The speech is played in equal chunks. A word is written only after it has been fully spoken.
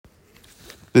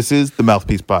This is the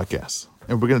Mouthpiece Podcast,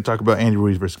 and we're going to talk about Andy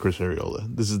Ruiz versus Chris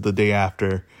Arreola. This is the day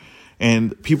after,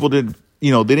 and people they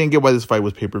didn't get why this fight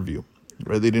was pay-per-view,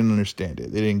 right? They didn't understand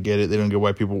it. They didn't get it. They didn't get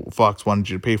why Fox wanted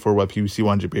you to pay for it, why PBC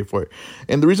wanted you to pay for it.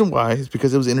 And the reason why is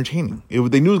because it was entertaining. They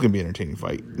knew it was going to be an entertaining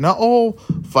fight. Not all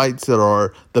fights that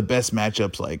are the best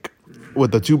matchups, like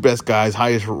with the two best guys,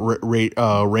 highest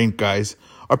ranked guys,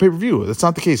 are pay-per-view. That's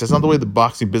not the case. That's not the way the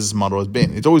boxing business model has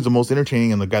been. It's always the most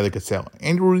entertaining and the guy that can sell.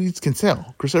 Andy Ruiz can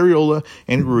sell. Chris Arreola,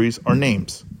 Andy Ruiz are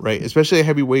names, right? Especially at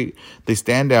heavyweight. They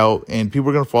stand out, and people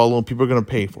are going to follow them. People are going to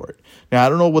pay for it. Now, I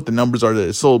don't know what the numbers are that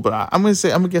it sold, but I'm going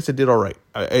to guess it did all right.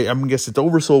 I'm going to guess it's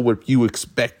oversold what you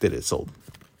expected it sold.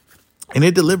 And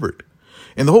it delivered.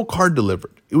 And the whole card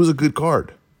delivered. It was a good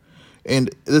card.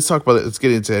 And let's talk about it. Let's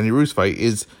get into Andy Ruiz fight.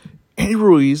 Is Andy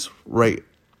Ruiz, right?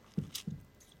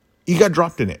 He got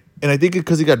dropped in it. And I think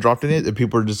because he got dropped in it, that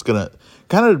people are just going to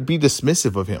kind of be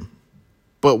dismissive of him.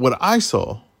 But what I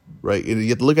saw, right, and you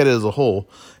have to look at it as a whole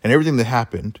and everything that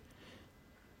happened,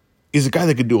 is a guy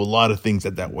that could do a lot of things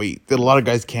at that weight that a lot of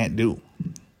guys can't do.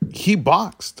 He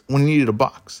boxed when he needed to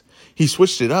box. He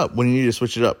switched it up when he needed to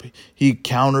switch it up. He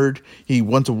countered. He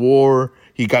went to war.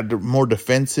 He got more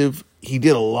defensive. He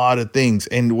did a lot of things.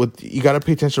 And you got to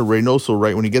pay attention to Reynoso,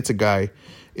 right, when he gets a guy,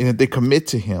 and if they commit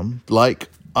to him, like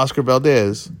Oscar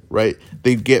Valdez, right,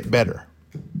 they get better.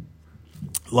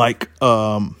 Like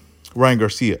Ryan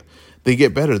Garcia, they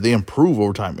get better. They improve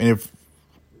over time. And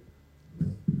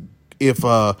if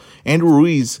Andrew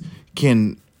Ruiz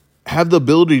can have the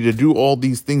ability to do all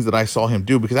these things that I saw him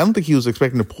do, because I don't think he was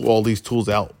expecting to pull all these tools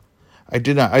out. I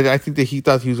did not. I think that he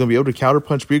thought he was going to be able to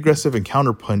counterpunch, be aggressive, and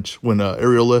counterpunch when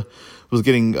Arreola was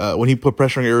getting when he put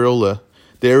pressure on Arreola.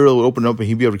 The Arreola would open up and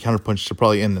he'd be able to counterpunch to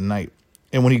probably end the night.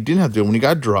 And when he didn't have to do it, when he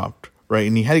got dropped, right,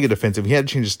 and he had to get defensive, he had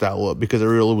to change his style up because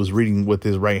Arreola was reading with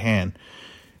his right hand.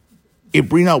 It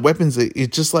bring out weapons that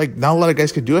it's just like not a lot of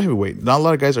guys could do at heavyweight. Not a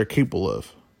lot of guys are capable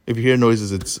of. If you hear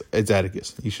noises, it's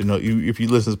Atticus. You should know. If you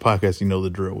listen to this podcast, you know the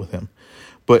drill with him.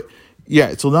 But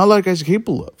yeah, so not a lot of guys are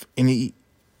capable of, and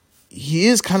he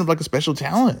is kind of like a special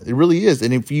talent. It really is.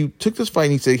 And if you took this fight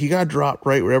and you say he got dropped,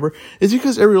 right, whatever, it's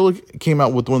because Arreola came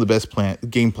out with one of the best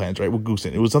game plans, right, with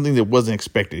Goossen. It was something that wasn't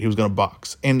expected. He was going to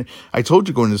box. And I told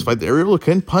you going into this fight that Arreola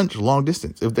can punch long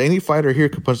distance. If any fighter here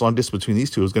could punch long distance between these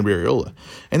two, it was going to be Arreola.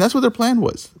 And that's what their plan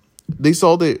was. They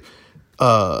saw that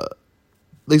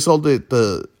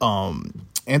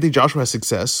Anthony Joshua had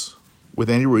success with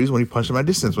Andy Ruiz when he punched him at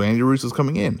distance, when Andy Ruiz was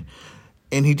coming in.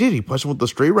 And he did. He punched him with the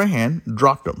straight right hand,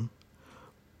 dropped him.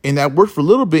 And that worked for a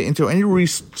little bit until Andy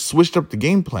Ruiz switched up the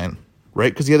game plan,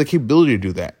 right? Because he had the capability to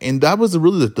do that. And that was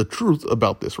really the truth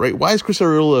about this, right? Why is Chris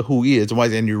Arreola who he is, and why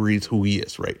is Andy Ruiz who he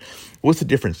is, right? What's the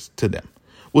difference to them?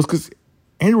 Well, it's because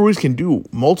Andy Ruiz can do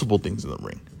multiple things in the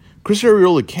ring. Chris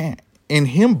Arreola can't. And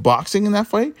him boxing in that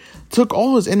fight took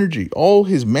all his energy, all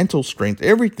his mental strength,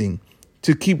 everything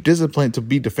to keep disciplined, to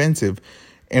be defensive,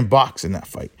 and box in that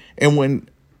fight. And when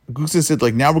Goossen said,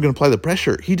 like, now we're going to apply the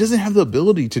pressure, he doesn't have the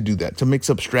ability to do that, to mix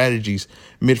up strategies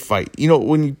mid-fight. You know,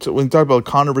 when you talk about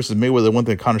Conor versus Mayweather, one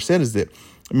thing Conor said is that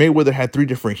Mayweather had three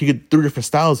different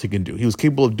styles he can do. He was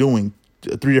capable of doing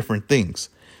three different things.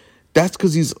 That's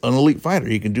because he's an elite fighter.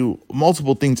 He can do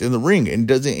multiple things in the ring, and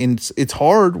it's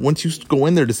hard once you go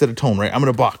in there to set a tone, right? I'm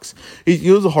going to box.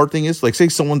 You know, the hard thing is, like, say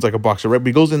someone's like a boxer, right? But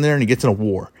he goes in there and he gets in a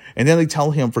war, and then they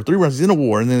tell him for 3 rounds he's in a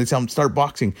war, and then they tell him start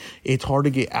boxing. It's hard to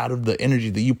get out of the energy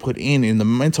that you put in the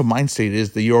mental mind state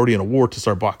is that you're already in a war to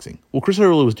start boxing. Well, Chris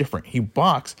Arreola was different. He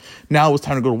boxed. Now it was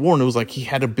time to go to war, and it was like he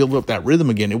had to build up that rhythm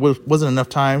again. It wasn't enough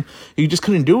time. He just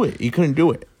couldn't do it. He couldn't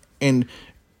do it. And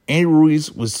Andy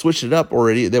Ruiz was switched it up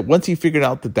already, that once he figured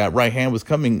out that right hand was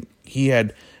coming, he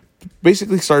had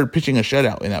basically started pitching a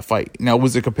shutout in that fight. Now,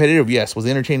 was it competitive? Yes. Was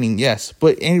it entertaining? Yes.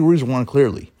 But Andy Ruiz won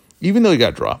clearly, even though he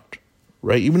got dropped,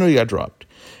 right? Even though he got dropped.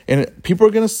 And people are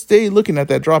going to stay looking at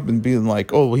that drop and being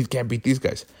like, oh, well, he can't beat these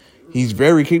guys. He's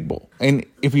very capable. And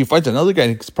if he fights another guy,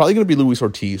 it's probably going to be Luis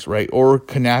Ortiz, right? Or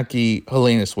Kanaki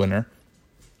Helenius winner.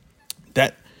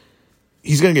 That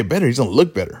he's going to get better. He's going to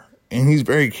look better. And he's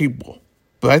very capable.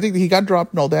 But I think that he got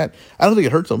dropped and all that. I don't think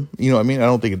it hurts him. You know what I mean? I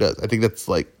don't think it does. I think that's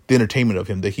like the entertainment of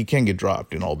him, that he can get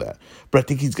dropped and all that. But I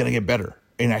think he's going to get better.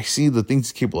 And I see the things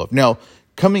he's capable of. Now,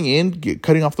 coming in,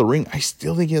 cutting off the ring, I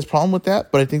still think he has a problem with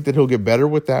that. But I think that he'll get better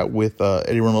with that with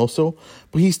Eddie Reynoso.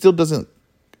 But he still doesn't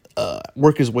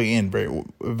work his way in very,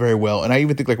 very well. And I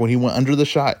even think like when he went under the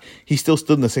shot, he still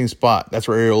stood in the same spot. That's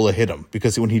where Arreola hit him.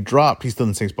 Because when he dropped, he stood in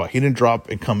the same spot. He didn't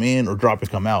drop and come in or drop and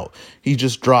come out. He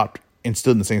just dropped and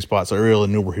stood in the same spot, so Arreola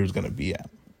knew where he was going to be at.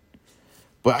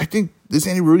 But I think this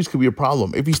Andy Ruiz could be a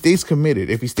problem if he stays committed.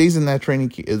 If he stays in that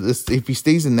training, if he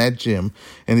stays in that gym,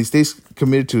 and he stays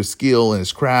committed to his skill and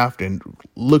his craft, and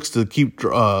looks to keep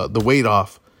the weight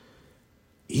off,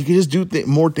 he can just do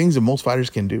more things than most fighters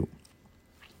can do.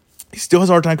 He still has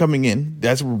a hard time coming in.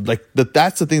 That's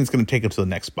the thing that's going to take him to the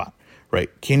next spot, right?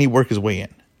 Can he work his way in?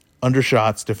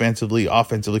 Undershots, defensively,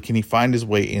 offensively, can he find his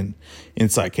way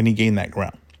inside? Can he gain that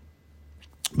ground?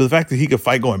 But the fact that he could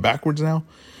fight going backwards now,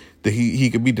 that he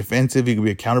could be defensive, he could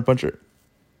be a counterpuncher.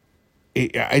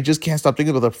 I just can't stop thinking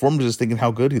about the performance, just thinking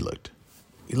how good he looked.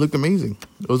 He looked amazing.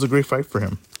 It was a great fight for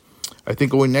him. I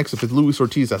think going next, if it's Luis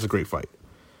Ortiz, that's a great fight.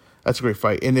 That's a great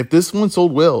fight. And if this one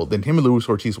sold well, then him and Luis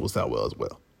Ortiz will sell well as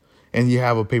well. And you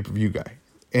have a pay-per-view guy.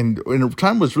 And in a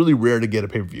time was really rare to get a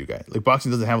pay-per-view guy. Like,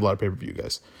 boxing doesn't have a lot of pay-per-view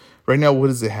guys. Right now, what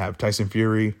does it have? Tyson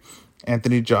Fury,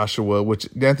 Anthony Joshua, which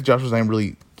Anthony Joshua's not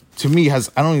really, to me, I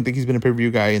don't even think he's been a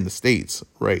pay-per-view guy in the States,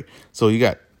 right? So you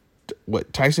got,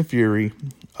 Tyson Fury,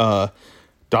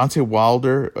 Deontay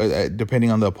Wilder,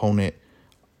 depending on the opponent,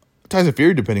 Tyson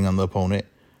Fury, depending on the opponent,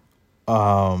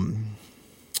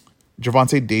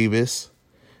 Gervonta Davis,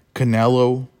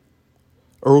 Canelo,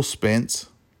 Earl Spence.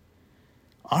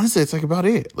 Honestly, it's like about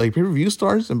it. Like, pay-per-view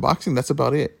stars in boxing, that's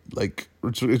about it. Like,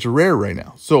 it's rare right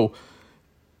now. So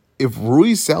if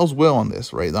Ruiz sells well on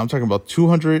this, right, I'm talking about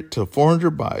 200 to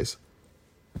 400 buys,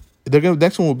 the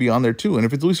next one will be on there too. And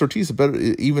if it's Luis Ortiz,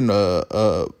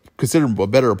 considered a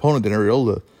better opponent than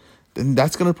Arreola, then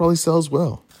that's going to probably sell as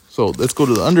well. So let's go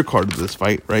to the undercard of this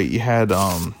fight, right? You had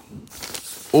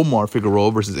Omar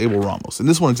Figueroa versus Abel Ramos. And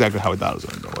this one exactly how I thought it was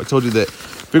going to go. I told you that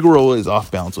Figueroa is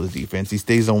off balance with his defense. He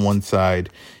stays on one side.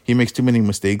 He makes too many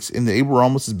mistakes. And the Abel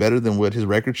Ramos is better than what his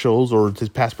record shows or his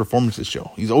past performances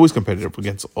show. He's always competitive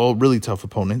against all really tough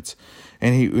opponents.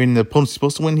 And when the opponent's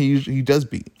supposed to win, he does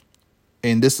beat.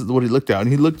 And this is what he looked at.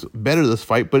 And he looked better this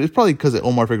fight, but it's probably because of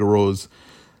Omar Figueroa's,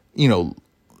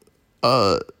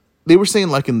 they were saying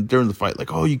during the fight,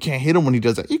 like, oh, you can't hit him when he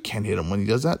does that. You can't hit him when he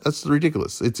does that. That's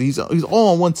ridiculous. He's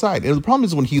all on one side. And the problem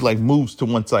is when he moves to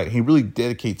one side, he really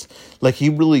dedicates, he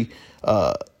really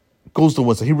goes to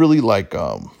one side. He really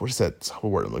what is that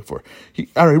word I'm looking for? He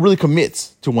really commits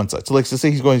to one side. So let's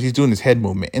say he's doing his head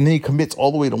movement and then he commits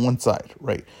all the way to one side,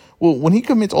 right? Well, when he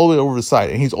commits all the way over the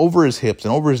side and he's over his hips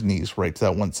and over his knees, right, to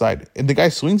that one side, and the guy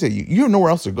swings at you, you have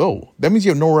nowhere else to go. That means you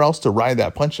have nowhere else to ride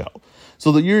that punch out.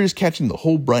 So that you're just catching the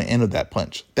whole brunt end of that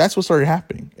punch. That's what started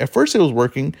happening. At first it was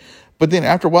working, but then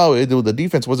after a while, the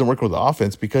defense wasn't working with the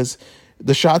offense because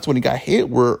the shots when he got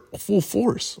hit were full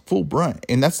force, full brunt.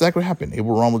 And that's exactly what happened.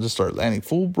 Abel Ramos just started landing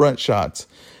full brunt shots.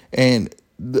 And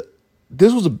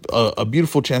this was a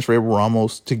beautiful chance for Abel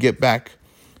Ramos to get back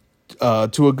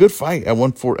to a good fight at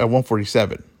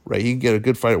 147. Right, he can get a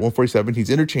good fight at 147. He's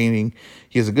entertaining.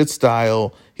 He has a good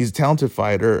style. He's a talented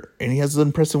fighter, and he has an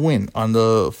impressive win on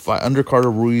the undercard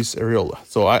of Ruiz Arreola.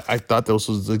 So I thought this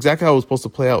was exactly how it was supposed to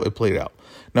play out. It played out.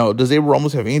 Now, does Abel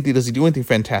Ramos have anything? Does he do anything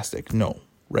fantastic? No.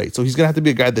 Right, so he's gonna have to be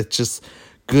a guy that's just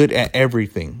good at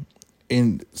everything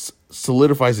and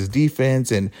solidifies his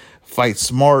defense and fights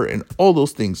smart and all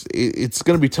those things. It's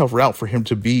gonna be a tough route for him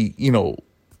to be,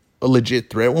 a legit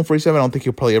threat at 147. I don't think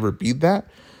he'll probably ever beat that,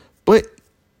 but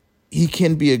he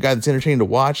can be a guy that's entertaining to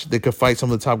watch, that could fight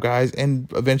some of the top guys, and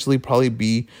eventually probably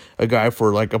be a guy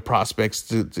for a prospects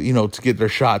to get their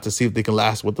shot to see if they can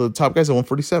last with the top guys at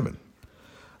 147.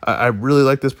 I really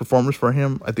like this performance for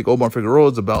him. I think Omar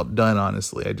Figueroa is about done,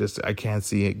 honestly. I can't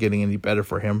see it getting any better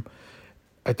for him.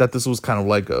 I thought this was kind of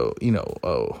like a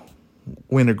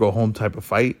win or go home type of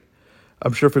fight.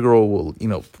 I'm sure Figueroa will,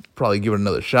 probably give it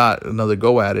another shot, another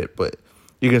go at it, but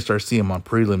you're going to start seeing him on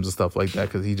prelims and stuff like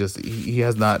that because he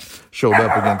has not showed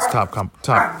up against top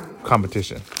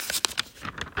competition.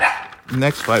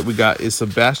 Next fight we got is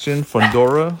Sebastian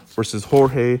Fundora versus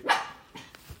Jorge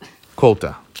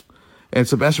Cota. And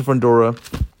Sebastian Fundora,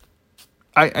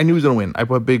 I knew he was going to win. I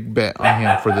put a big bet on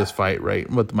him for this fight, right,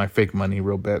 with my fake money,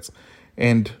 real bets.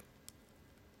 And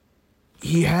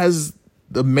he has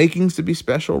the makings to be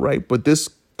special, right? But this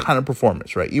kind of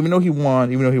performance, right, even though he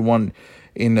won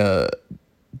in a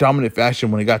dominant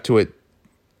fashion when he got to it,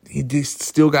 he just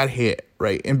still got hit,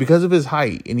 right? And because of his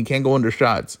height and he can't go under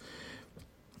shots,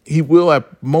 he will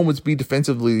at moments be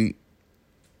defensively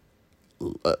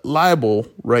liable,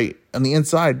 right, on the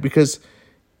inside because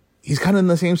he's kind of in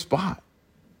the same spot.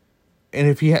 And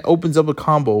if he opens up a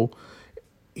combo,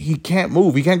 he can't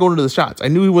move. He can't go into the shots. I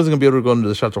knew he wasn't going to be able to go into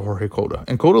the shots of Jorge Cota.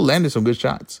 And Cota landed some good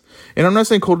shots. And I'm not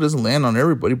saying Cota doesn't land on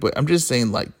everybody, but I'm just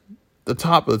saying, the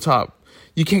top of the top,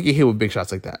 you can't get hit with big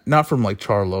shots like that. Not from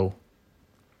Charlo.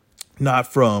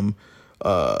 Not from,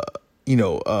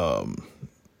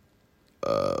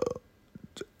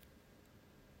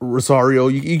 Rosario.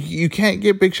 You can't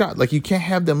get big shots. Like, you can't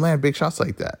have them land big shots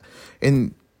like that.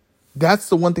 And that's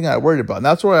the one thing I worried about. And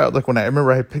that's where when I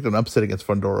remember I had picked an upset against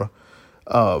Fundora,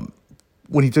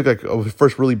 when he took like a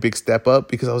first really big step up,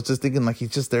 because I was just thinking like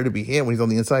he's just there to be hit when he's on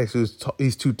the inside. So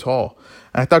he's too tall.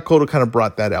 And I thought Cotto kind of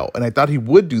brought that out. And I thought he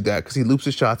would do that because he loops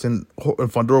his shots and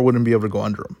Fundora wouldn't be able to go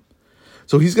under him.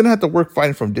 So he's going to have to work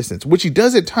fighting from distance, which he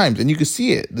does at times. And you can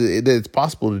see it, that it's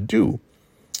possible to do.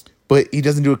 But he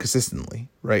doesn't do it consistently,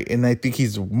 right? And I think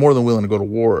he's more than willing to go to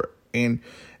war. And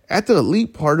at the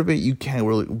elite part of it, you can't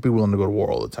really be willing to go to war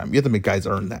all the time. You have to make guys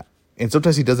earn that. And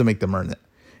sometimes he doesn't make them earn it.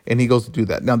 And he goes to do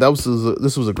that. Now, this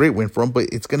was a great win for him, but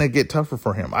it's going to get tougher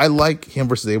for him. I like him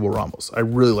versus Abel Ramos. I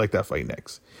really like that fight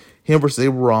next. Him versus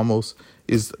Abel Ramos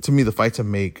is, to me, the fight to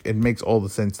make. It makes all the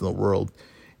sense in the world.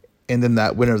 And then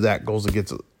that winner of that goes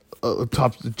against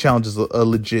challenges a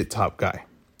legit top guy.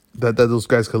 That those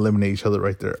guys can eliminate each other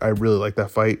right there. I really like that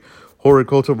fight. Jorge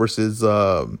Cotto versus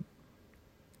Abel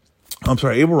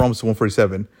Ramos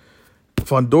 147.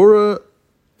 Fundora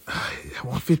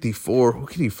 154. Who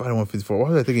can he fight at 154? Why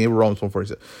was I thinking Abel Ramos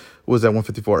 147? Was at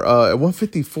 154? At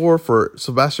 154 for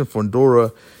Sebastian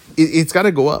Fundora, it's got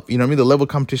to go up. You know what I mean? The level of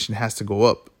competition has to go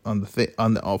up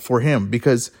for him,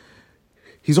 because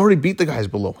he's already beat the guys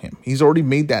below him. He's already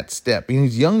made that step. And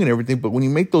he's young and everything, but when you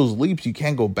make those leaps, you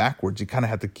can't go backwards. You kind of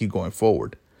have to keep going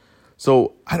forward.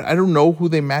 So I don't know who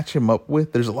they match him up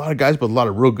with. There's a lot of guys, but a lot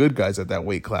of real good guys at that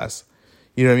weight class.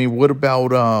 You know what I mean? What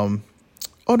about,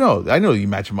 oh no, I know you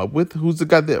match him up with. Who's the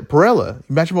guy that, Perella.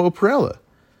 You match him up with Perella.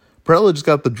 Perella just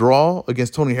got the draw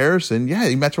against Tony Harrison. Yeah,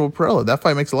 you match him with Perella. That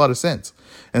fight makes a lot of sense.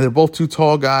 And they're both two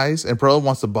tall guys, and Perella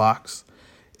wants to box.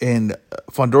 And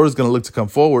Fundora is going to look to come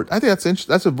forward. I think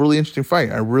that's a really interesting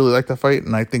fight. I really like that fight,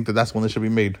 and I think that's one that should be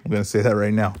made. I'm going to say that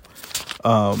right now.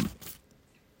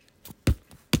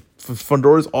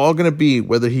 Fundora is all going to be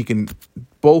whether he can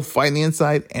both fight on the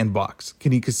inside and box.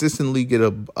 Can he consistently get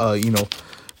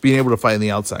being able to fight on the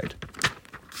outside?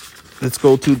 Let's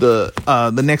go to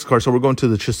the next card. So we're going to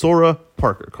the Chisora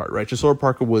Parker card, right? Chisora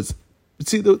Parker was,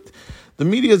 see, the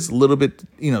media is a little bit,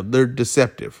 they're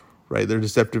deceptive. Right, they're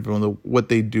deceptive on what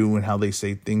they do and how they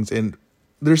say things, and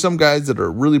there's some guys that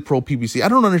are really pro PBC. I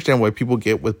don't understand why people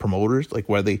get with promoters, like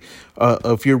why they,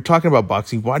 if you're talking about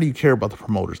boxing, why do you care about the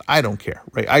promoters? I don't care,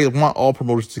 right? I want all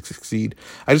promoters to succeed.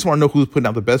 I just want to know who's putting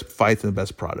out the best fights and the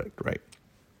best product, right?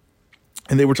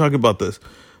 And they were talking about this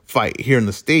fight here in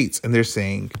the States, and they're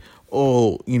saying,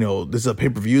 oh, this is a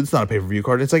pay-per-view. It's not a pay-per-view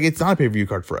card. It's like, it's not a pay-per-view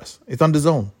card for us. It's on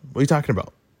DAZN. What are you talking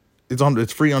about?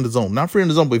 It's free on DAZN. Not free on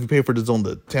DAZN, but if you pay for DAZN,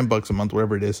 the $10 a month,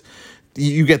 whatever it is,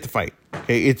 you get the fight.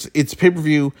 Okay, it's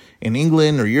pay-per-view in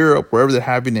England or Europe, wherever they're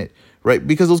having it, right?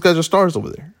 Because those guys are stars over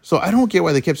there. So I don't get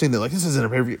why they kept saying that, like, this isn't a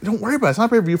pay-per-view. Don't worry about it. It's not a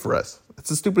pay-per-view for us. It's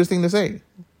the stupidest thing to say.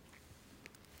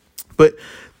 But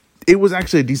it was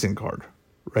actually a decent card,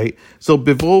 right? So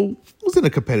Bivol was in a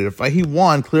competitive fight. He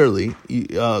won, clearly.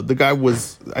 The guy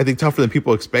was, I think, tougher than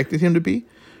people expected him to be,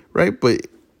 right? But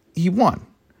he won.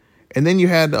 And then you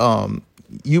had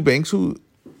Eubanks, who,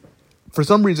 for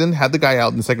some reason, had the guy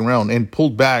out in the second round and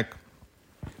pulled back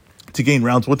to gain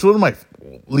rounds, which is one of my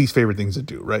least favorite things to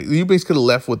do, right? Eubanks could have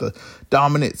left with a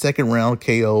dominant second round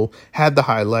KO, had the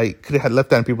highlight, could have left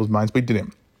that in people's minds, but he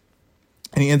didn't.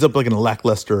 And he ends up like in a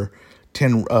lackluster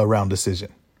 10-round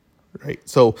decision, right?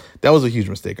 So that was a huge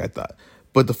mistake, I thought.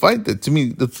 But the fight that, to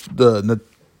me, the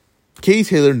Katie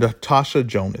Taylor, Natasha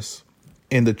Jonas,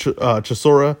 and the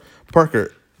Chisora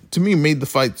Parker, to me, made the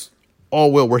fights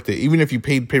all well worth it. Even if you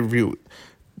paid pay-per-view,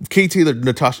 Katie Taylor,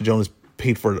 Natasha Jonas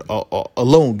paid for it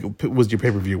alone was your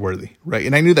pay-per-view worthy, right?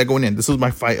 And I knew that going in. This was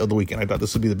my fight of the weekend. I thought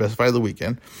this would be the best fight of the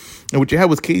weekend. And what you had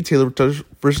was Katie Taylor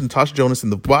versus Natasha Jonas,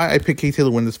 and why I picked Katie Taylor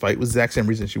to win this fight was the exact same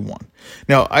reason she won.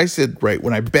 Now, I said, right,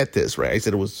 when I bet this, right, I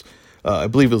said it was, I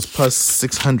believe it was plus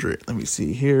 600. Let me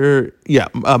see here. Yeah,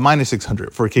 minus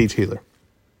 600 for Katie Taylor.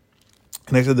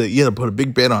 And I said that, yeah, put a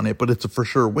big bet on it, but it's a for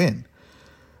sure win.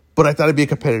 But I thought it'd be a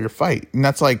competitive fight. And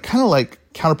that's like kind of like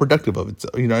counterproductive of it.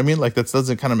 You know what I mean? Like that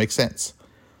doesn't kind of make sense.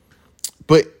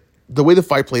 But the way the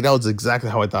fight played out is exactly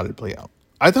how I thought it'd play out.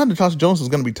 I thought Natasha Jonas was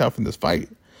going to be tough in this fight.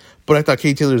 But I thought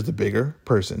Katie Taylor is the bigger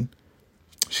person.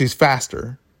 She's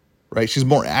faster, right? She's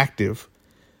more active.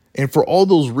 And for all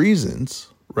those reasons,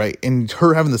 right, and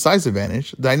her having the size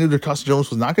advantage, that I knew Natasha Jonas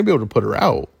was not going to be able to put her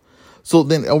out. So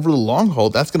then over the long haul,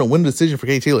 that's going to win the decision for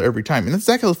Katie Taylor every time. And that's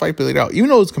exactly how the fight played out. Even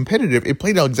though it was competitive, it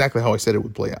played out exactly how I said it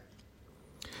would play out.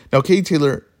 Now, Katie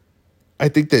Taylor, I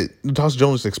think that Natasha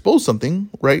Jonas exposed something,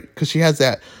 right? Because she has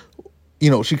that,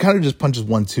 she kind of just punches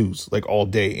 1-2s like all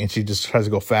day. And she just tries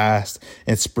to go fast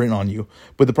and sprint on you.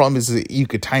 But the problem is that you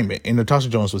could time it. And Natasha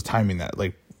Jonas was timing that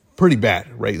like pretty bad,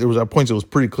 right? There was at points it was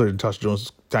pretty clear Natasha Jonas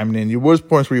was timing in. There was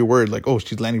points where you're worried, like, oh,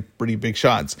 she's landing pretty big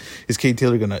shots. Is Kate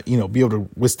Taylor gonna, be able to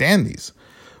withstand these?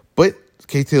 But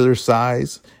Kate Taylor's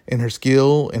size and her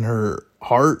skill and her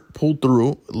heart pulled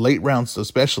through late rounds,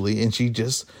 especially, and she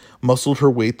just muscled her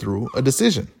way through a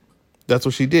decision. That's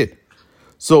what she did.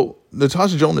 So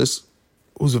Natasha Jonas,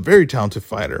 who's a very talented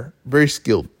fighter, very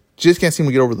skilled, just can't seem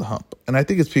to get over the hump. And I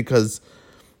think it's because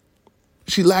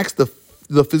she lacks the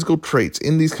physical traits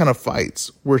in these kind of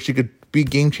fights where she could be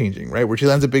game changing, right? Where she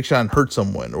lands a big shot and hurts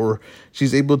someone, or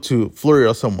she's able to flurry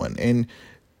out someone. And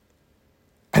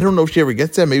I don't know if she ever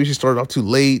gets that. Maybe she started off too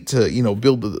late to,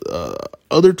 build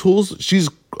other tools. She's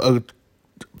a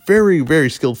very, very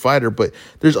skilled fighter, but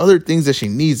there's other things that she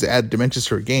needs to add dimensions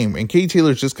to her game. And Katie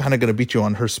Taylor's just kind of going to beat you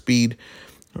on her speed,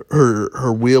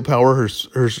 her willpower,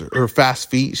 her fast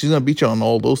feet. She's going to beat you on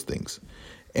all those things.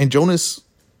 And Jonas,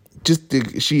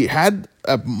 she had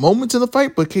moments in the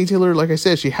fight, but Katie Taylor, like I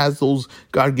said, she has those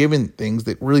God-given things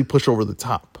that really push her over the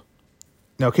top.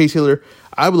 Now, Katie Taylor,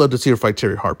 I would love to see her fight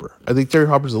Terry Harper. I think Terry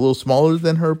Harper's a little smaller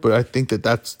than her, but I think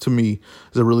that's, to me,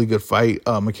 is a really good fight.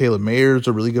 Michaela Mayer's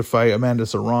a really good fight. Amanda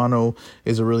Serrano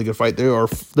is a really good fight. There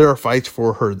are fights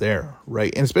for her there,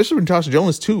 right? And especially with Natasha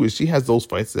Jonas, too, is she has those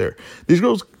fights there. These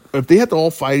girls, if they have to all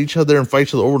fight each other and fight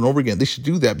each other over and over again, they should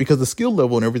do that because the skill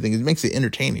level and everything, it makes it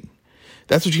entertaining.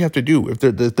 That's what you have to do. If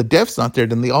the depth's not there,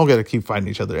 then they all got to keep fighting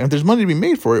each other. And if there's money to be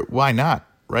made for it, why not?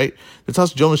 Right?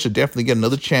 Natasha Jonas should definitely get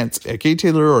another chance at Kate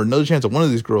Taylor or another chance at one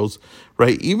of these girls,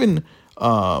 right? Even,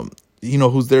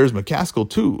 who's there is McCaskill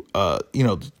too.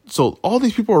 So all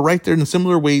these people are right there in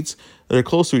similar weights that are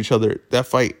close to each other. That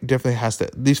fight definitely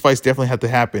these fights definitely have to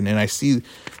happen. And I see,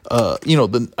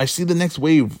 I see the next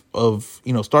wave of,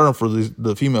 stardom for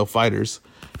the female fighters.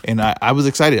 And I was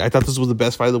excited. I thought this was the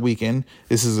best fight of the weekend.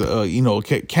 This is,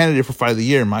 a candidate for fight of the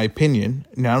year, in my opinion.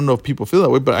 Now, I don't know if people feel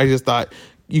that way, but I just thought,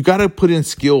 you got to put in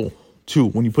skill, too,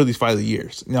 when you put these fight of the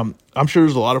years. Now, I'm sure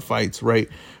there's a lot of fights, right,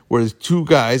 where there's two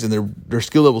guys and their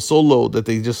skill level so low that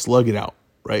they just slug it out,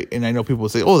 right? And I know people will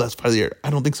say, oh, that's fight of the year. I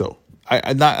don't think so.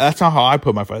 That's not how I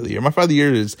put my fight of the year. My fight of the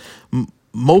year is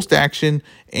most action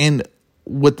and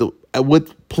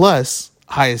with plus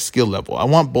highest skill level. I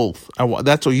want both.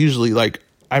 That's what usually, like,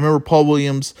 I remember Paul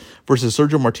Williams versus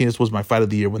Sergio Martinez was my fight of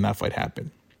the year when that fight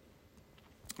happened.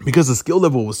 Because the skill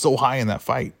level was so high in that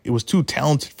fight. It was two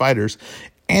talented fighters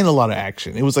and a lot of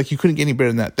action. It was like you couldn't get any better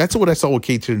than that. That's what I saw with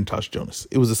Kate Taylor and Natasha Jonas.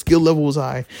 It was the skill level was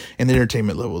high and the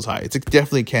entertainment level was high. It's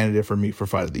definitely a candidate for me for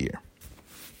fight of the year.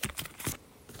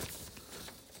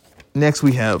 Next,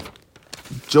 we have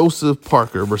Joseph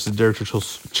Parker versus Derek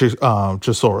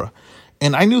Chisora.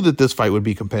 And I knew that this fight would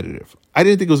be competitive. I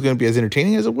didn't think it was going to be as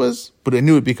entertaining as it was, but I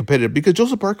knew it would be competitive because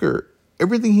Joseph Parker,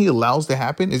 everything he allows to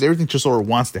happen is everything Chisora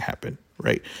wants to happen,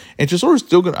 right? And Chisora's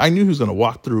still I knew he was going to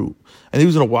walk through, and he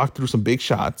was going to walk through some big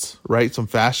shots, right? Some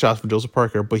fast shots from Joseph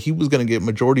Parker, but he was going to get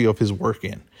majority of his work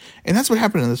in. And that's what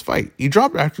happened in this fight. He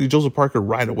dropped actually Joseph Parker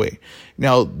right away.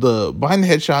 Now, the behind the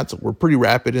head shots were pretty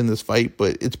rapid in this fight,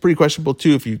 but it's pretty questionable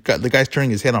too if you got the guy's turning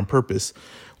his head on purpose.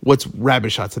 What's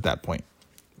rapid shots at that point?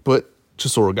 But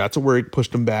Chisora got to work,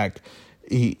 pushed him back.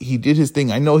 He did his thing.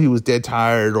 I know he was dead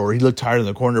tired or he looked tired in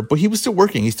the corner, but he was still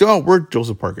working. He still outworked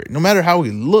Joseph Parker, no matter how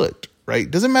he looked, right?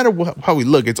 Doesn't matter how he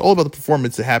looked. It's all about the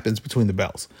performance that happens between the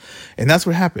bells. And that's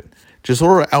what happened.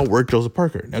 Chisora outworked Joseph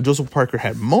Parker. Now, Joseph Parker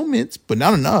had moments, but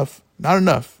not enough,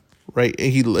 right?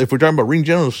 If we're talking about ring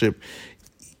generalship,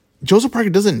 Joseph Parker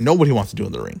doesn't know what he wants to do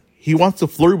in the ring. He wants to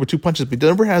flurry with two punches, but he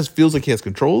never feels like he has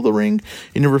control of the ring.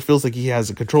 He never feels like he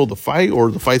has control of the fight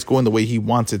or the fight's going the way he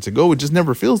wants it to go. It just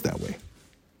never feels that way.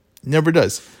 Never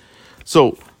does.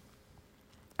 So,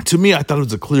 to me, I thought it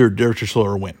was a clear Derek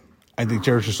Chisora win. I think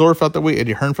Derek Chisora felt that way.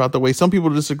 Eddie Hearn felt that way. Some people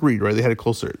disagreed, right? They had it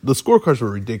closer. The scorecards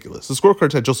were ridiculous. The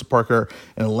scorecards had Joseph Parker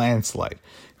in a landslide.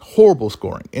 Horrible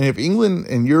scoring. And if England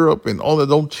and Europe and all that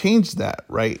don't change that,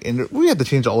 right? And we have to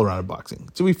change all around in boxing.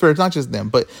 To be fair, it's not just them.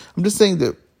 But I'm just saying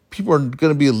that people are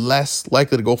going to be less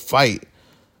likely to go fight,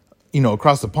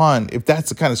 across the pond if that's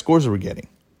the kind of scores that we're getting.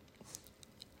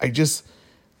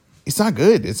 It's not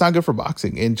good. It's not good for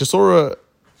boxing. And Chisora,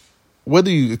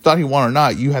 whether you thought he won or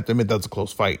not, you have to admit that's a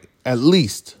close fight. At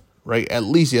least, right? At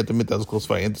least you have to admit that's a close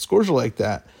fight. And the scores are like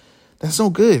that. That's no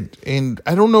good. And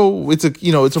I don't know. It's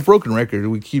a broken record.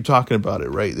 We keep talking about it,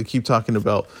 right? They keep talking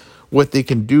about what they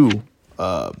can do.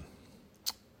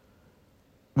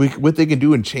 What they can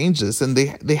do and change this, and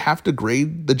they have to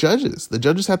grade the judges. The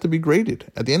judges have to be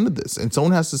graded at the end of this, and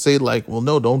someone has to say like, well,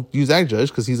 no, don't use that judge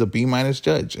because he's a B-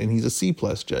 judge and he's a C+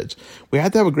 judge. We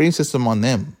have to have a grading system on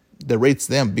them that rates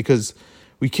them because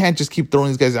we can't just keep throwing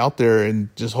these guys out there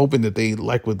and just hoping that they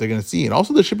like what they're going to see. And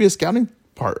also, there should be a scouting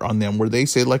part on them where they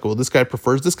say like, well, this guy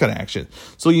prefers this kind of action.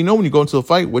 So you know when you go into the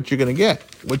fight what you're gonna get,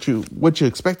 what you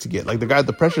expect to get. Like the guy with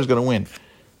the pressure is gonna win.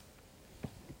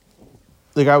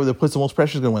 The guy that puts the most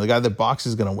pressure is gonna win. The guy that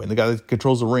boxes is gonna win. The guy that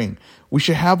controls the ring. We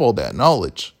should have all that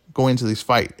knowledge going into this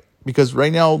fight, because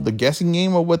right now the guessing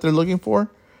game of what they're looking for,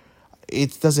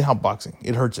 it doesn't help boxing.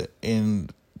 It hurts it,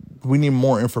 and we need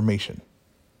more information.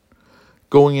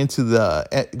 Going into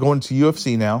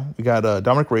UFC now, we got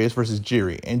Dominic Reyes versus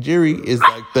Jiri, and Jiri is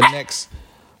like the next,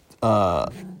 I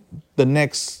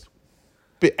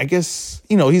guess,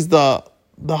 you know, he's the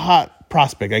hot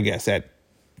prospect, I guess, at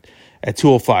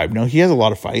 205. Now he has a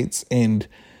lot of fights, and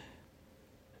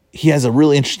he has a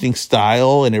really interesting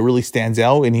style, and it really stands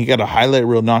out. And he got a highlight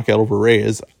reel knockout over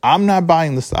Reyes. I'm not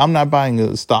buying the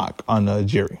stock on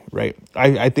Jiri, right?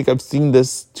 I think I've seen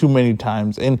this too many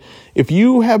times. And if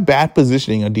you have bad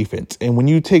positioning on defense, and when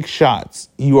you take shots,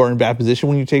 you are in bad position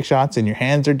when you take shots, and your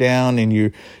hands are down, and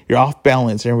you're off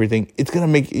balance and everything, it's gonna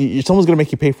make someone's gonna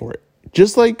make you pay for it.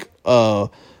 Just like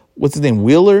what's his name,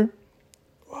 Wheeler.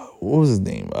 What was his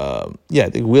name? I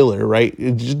think Wheeler, right?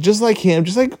 Just like him,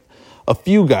 just like a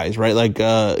few guys, right? Like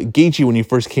Gaethje when he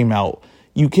first came out.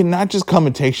 You cannot just come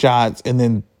and take shots and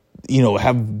then, you know,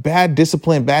 have bad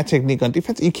discipline, bad technique on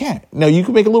defense. You can't. Now, you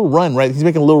can make a little run, right? He's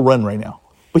making a little run right now.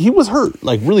 But he was hurt,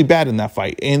 like, really bad in that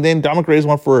fight. And then Dominic Reyes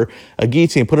went for a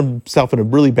guillotine and put himself in a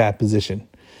really bad position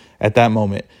at that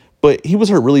moment. But he was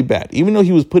hurt really bad. Even though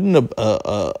he was putting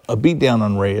a beat down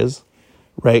on Reyes,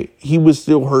 right, he was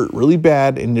still hurt really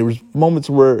bad. And there was moments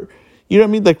where, you know what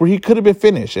I mean, like where he could have been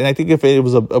finished. And I think if it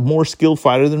was a more skilled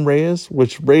fighter than Reyes,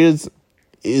 which Reyes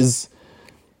is,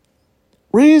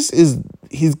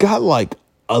 he's got like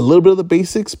a little bit of the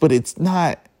basics, but it's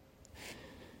not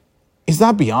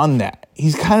beyond that.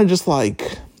 He's kind of just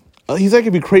like, he's like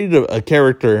if you created a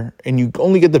character and you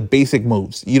only get the basic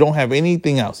moves. You don't have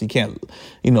anything else. You can't,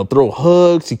 you know, throw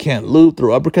hooks. You can't loop,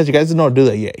 throw uppercuts. You guys don't know how to do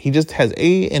that yet. He just has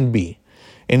A and B.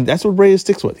 And that's what Reyes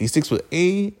sticks with. He sticks with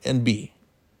A and B.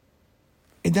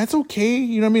 And that's okay.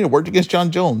 You know what I mean? It worked against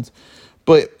John Jones.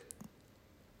 But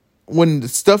when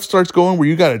stuff starts going where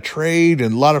you got to trade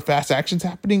and a lot of fast actions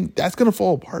happening, that's going to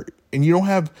fall apart. And you don't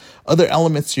have other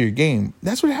elements to your game.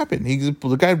 That's what happened.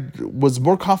 The guy was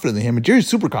more confident than him. And Jerry's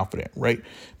super confident, right?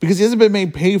 Because he hasn't been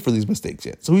made pay for these mistakes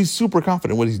yet. So he's super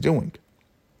confident what he's doing.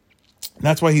 And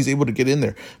that's why he's able to get in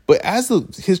there. But as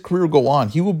his career will go on,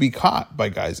 he will be caught by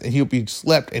guys and he'll be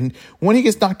slept. And when he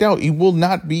gets knocked out, he will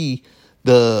not be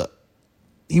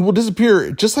he will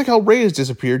disappear, just like how Reyes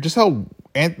disappeared, just how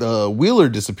Wheeler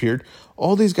disappeared.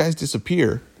 All these guys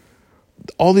disappear.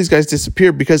 All these guys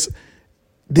disappear because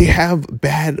they have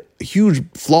huge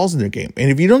flaws in their game. And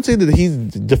if you don't say that his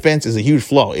defense is a huge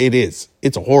flaw, it is.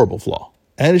 It's a horrible flaw.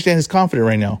 I understand he's confident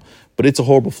right now, but it's a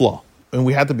horrible flaw. And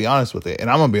we have to be honest with it. And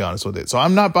I'm going to be honest with it. So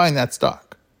I'm not buying that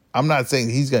stock. I'm not saying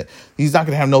he's not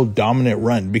going to have no dominant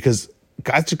run, because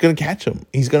guys are going to catch him.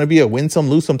 He's going to be a win some,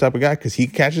 lose some type of guy, because he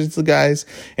catches the guys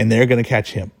and they're going to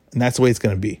catch him. And that's the way it's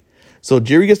going to be. So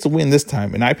Jerry gets to win this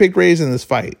time. And I picked Reyes in this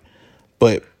fight.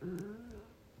 But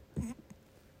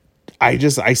I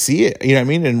see it. You know what I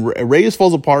mean? And Reyes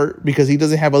falls apart because he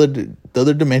doesn't have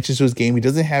other dimensions to his game. He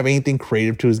doesn't have anything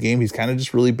creative to his game. He's kind of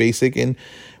just really basic. And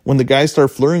when the guys start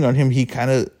flirting on him, he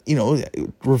kind of, you know,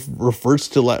 reverts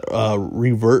to like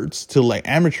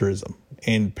amateurism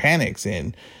and panics,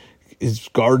 and his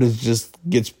guard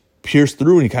gets pierced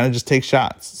through, and he kind of just takes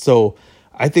shots. So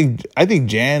I think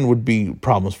Jan would be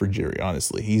problems for Jerry.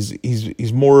 Honestly,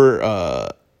 he's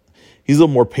more he's a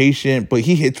little more patient, but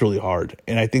he hits really hard.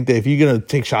 And I think that if you're gonna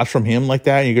take shots from him like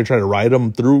that, and you're gonna try to ride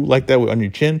him through like that on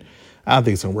your chin, I don't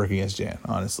think it's gonna work against Jan.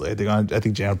 Honestly, I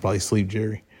think Jan would probably sleep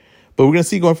Jerry. But we're gonna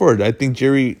see going forward. I think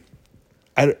Jerry,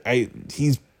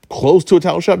 he's close to a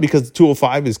title shot because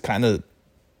 205 is kind of,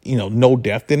 you know, no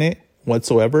depth in it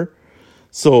whatsoever.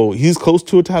 So he's close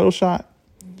to a title shot.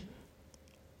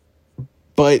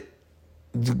 But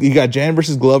you got Jan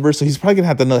versus Glover, so he's probably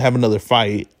going to have another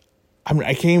fight. I mean,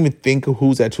 I can't even think of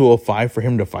who's at 205 for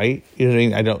him to fight. You know what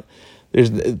I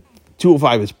mean?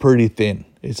 205 is pretty thin.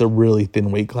 It's a really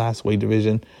thin weight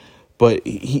division. But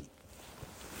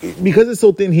because it's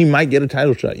so thin, he might get a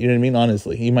title shot. You know what I mean?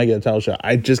 Honestly, he might get a title shot.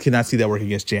 I just cannot see that work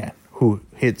against Jan, who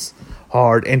hits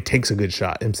hard and takes a good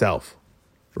shot himself.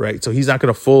 Right? So he's not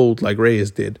going to fold like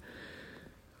Reyes did.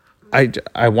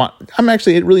 I'm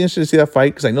actually really interested to see that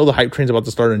fight, because I know the hype train's about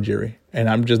to start on Jerry, and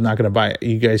I'm just not going to buy it.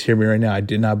 You guys hear me right now. I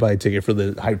did not buy a ticket for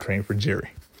the hype train for Jerry.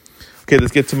 Okay,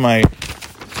 let's get to my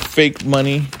fake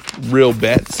money, real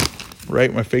bets,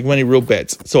 right? My fake money, real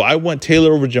bets. So I went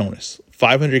Taylor over Jonas,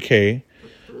 500K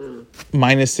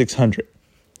minus 600.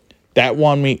 That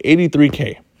won me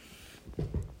 83K.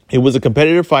 It was a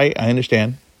competitive fight. I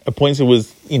understand. At points, it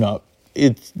was,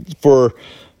 it's for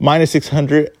minus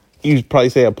 600. You'd probably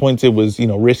say at points it was,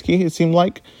 risky. It seemed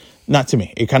like. Not to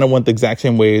me. It kind of went the exact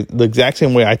same way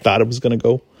I thought it was going to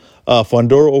go.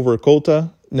 Fundora over Kota.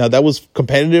 Now, that was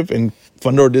competitive, and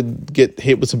Fundora did get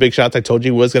hit with some big shots. I told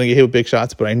you he was going to get hit with big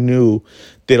shots, but I knew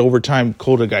that over time,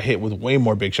 Kota got hit with way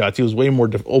more big shots. He was way more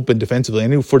open defensively. I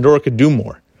knew Fundora could do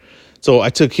more. So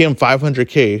I took him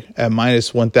 500K at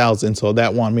minus 1,000, so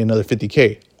that won me another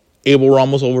 50K. Abel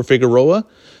Ramos over Figueroa.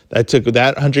 I took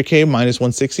that 100K minus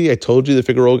 160. I told you that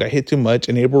Figueroa got hit too much,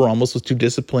 and Abel Ramos was too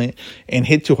disciplined and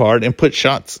hit too hard and put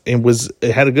shots and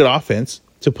it had a good offense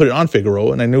to put it on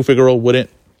Figueroa, and I knew Figueroa wouldn't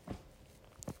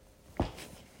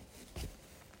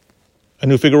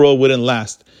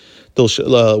last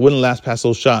past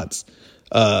those shots.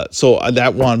 So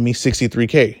that won me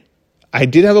 63K. I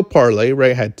did have a parlay,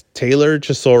 right? I had Taylor,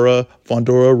 Chisora,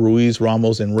 Fundora, Ruiz,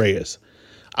 Ramos, and Reyes.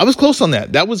 I was close on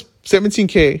that. That was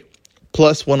 17K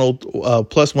plus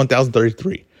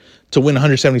 1,033 to win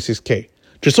 176K.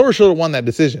 Chisora should have won that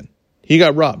decision. He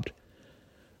got robbed.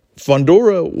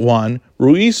 Fundora won,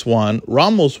 Ruiz won,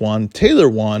 Ramos won, Taylor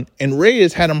won, and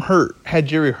Reyes had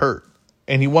Jerry hurt.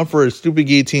 And he went for a stupid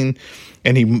guillotine,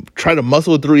 and he tried to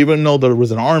muscle it through, even though there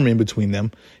was an arm in between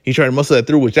them. He tried to muscle that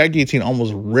through, which that guillotine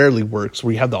almost rarely works,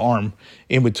 where you have the arm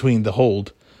in between the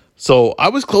hold. So I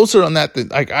was closer on that.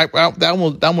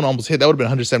 That one almost hit. That would have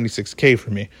been 176K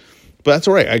for me. But that's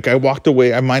all right. I walked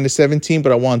away. I minus 17,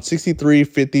 but I won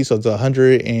 63.50, so it's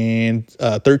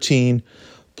 113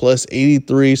 plus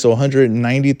 83, so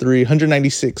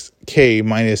 196K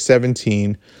minus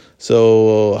 17.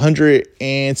 So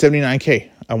 179K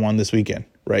I won this weekend,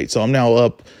 right? So I'm now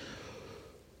up,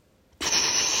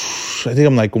 I think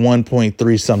I'm like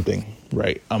 1.3 something,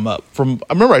 right? I'm up from,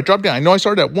 I remember I dropped down. I know I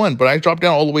started at 1, but I dropped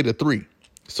down all the way to 3.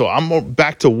 So I'm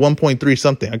back to 1.3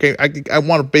 something. Okay, I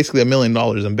won basically $1 million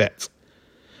in bets.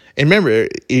 And remember,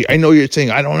 I know you're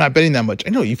saying, I'm not betting that much. I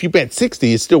know if you bet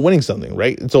 60, it's still winning something,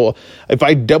 right? And so if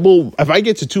I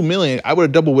get to 2 million, I would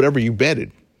have doubled whatever you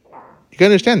betted. You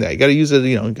gotta understand that. You gotta use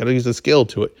a scale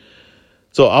to it.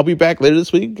 So I'll be back later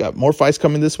this week. Got more fights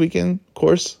coming this weekend, of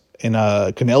course, and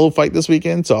Canelo fight this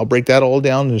weekend. So I'll break that all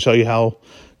down and show you how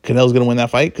Canelo's gonna win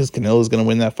that fight, because Canelo's gonna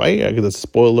win that fight. I get a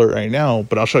spoiler right now,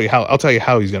 but I'll tell you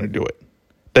how he's gonna do it.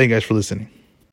 Thank you guys for listening.